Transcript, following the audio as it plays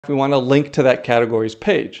we want to link to that categories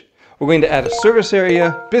page. We're going to add a service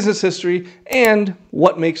area, business history, and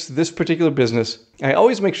what makes this particular business. I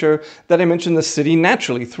always make sure that I mention the city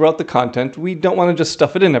naturally throughout the content. We don't want to just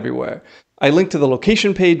stuff it in everywhere. I link to the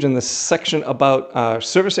location page in the section about our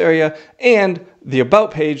service area and the about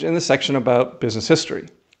page in the section about business history.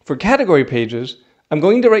 For category pages, I'm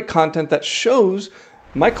going to write content that shows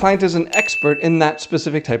my client is an expert in that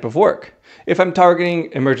specific type of work. If I'm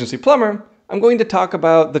targeting emergency plumber, I'm going to talk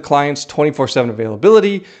about the client's 24/7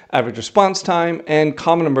 availability, average response time, and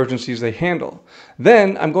common emergencies they handle.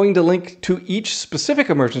 Then I'm going to link to each specific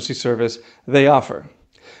emergency service they offer.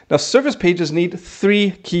 Now, service pages need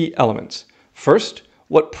 3 key elements. First,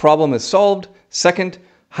 what problem is solved. Second,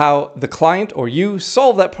 how the client or you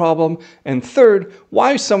solve that problem. And third,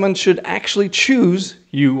 why someone should actually choose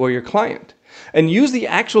you or your client. And use the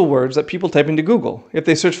actual words that people type into Google. If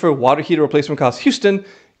they search for water heater replacement cost Houston,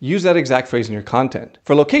 use that exact phrase in your content.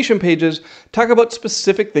 For location pages, talk about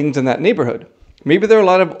specific things in that neighborhood. Maybe there are a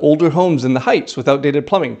lot of older homes in the Heights with outdated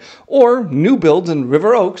plumbing, or new builds in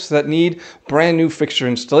River Oaks that need brand new fixture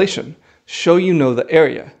installation. Show you know the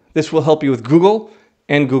area. This will help you with Google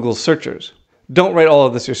and Google searchers. Don't write all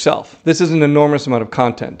of this yourself. This is an enormous amount of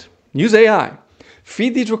content. Use AI.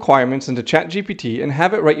 Feed these requirements into ChatGPT and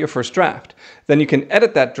have it write your first draft. Then you can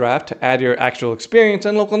edit that draft to add your actual experience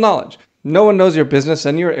and local knowledge. No one knows your business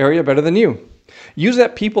and your area better than you. Use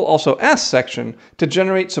that People Also Ask section to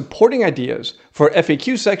generate supporting ideas for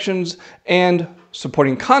FAQ sections and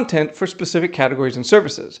supporting content for specific categories and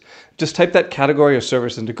services. Just type that category or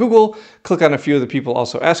service into Google, click on a few of the People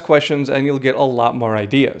Also Ask questions, and you'll get a lot more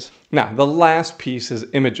ideas. Now, the last piece is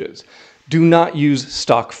images. Do not use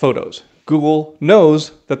stock photos. Google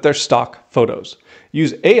knows that they're stock photos.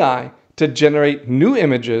 Use AI to generate new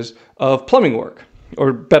images of plumbing work.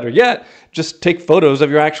 Or better yet, just take photos of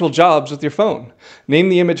your actual jobs with your phone. Name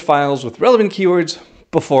the image files with relevant keywords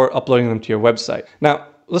before uploading them to your website. Now,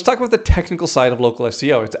 let's talk about the technical side of local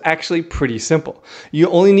SEO. It's actually pretty simple. You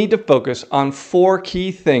only need to focus on 4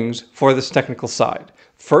 key things for this technical side.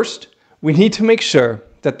 First, we need to make sure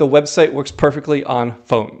that the website works perfectly on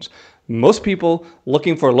phones. Most people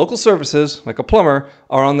looking for local services, like a plumber,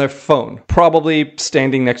 are on their phone, probably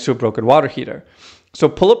standing next to a broken water heater. So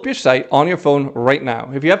pull up your site on your phone right now.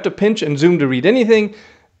 If you have to pinch and zoom to read anything,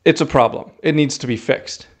 it's a problem. It needs to be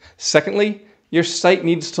fixed. Secondly, your site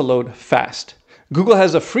needs to load fast. Google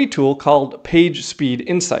has a free tool called Page Speed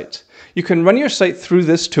Insights. You can run your site through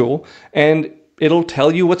this tool and it'll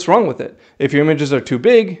tell you what's wrong with it. If your images are too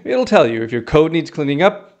big, it'll tell you. If your code needs cleaning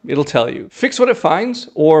up, it'll tell you. Fix what it finds,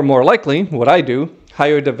 or more likely, what I do,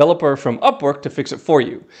 hire a developer from Upwork to fix it for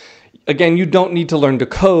you. Again, you don't need to learn to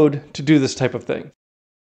code to do this type of thing.